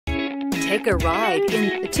Take a ride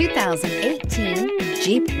in the 2018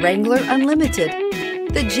 Jeep Wrangler Unlimited.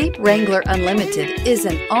 The Jeep Wrangler Unlimited is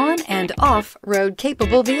an on- and off-road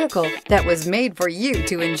capable vehicle that was made for you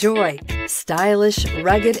to enjoy. Stylish,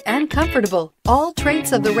 rugged, and comfortable. All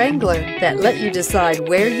traits of the Wrangler that let you decide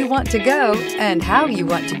where you want to go and how you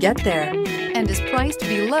want to get there. And is priced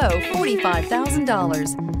below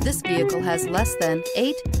 $45,000. This vehicle has less than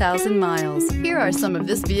 8,000 miles. Here are some of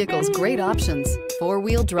this vehicle's great options: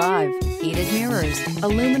 four-wheel drive, heated mirrors,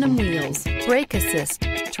 aluminum wheels, brake assist,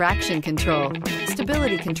 traction control,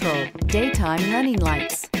 stability control, daytime running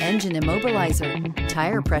lights, engine immobilizer,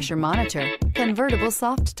 tire pressure monitor, convertible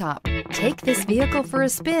soft top. Take this vehicle for a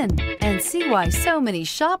spin and see why so many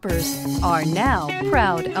shoppers are now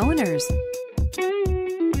proud owners.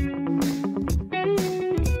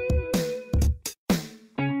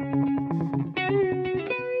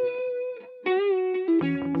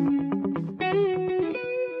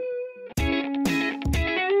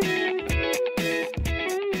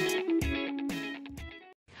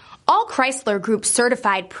 All Chrysler Group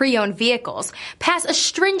certified pre-owned vehicles pass a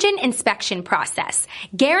stringent inspection process,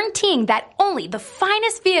 guaranteeing that only the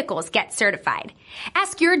finest vehicles get certified.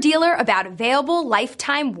 Ask your dealer about available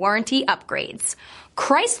lifetime warranty upgrades.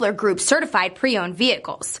 Chrysler Group certified pre-owned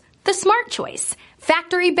vehicles, the smart choice,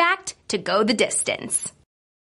 factory backed to go the distance.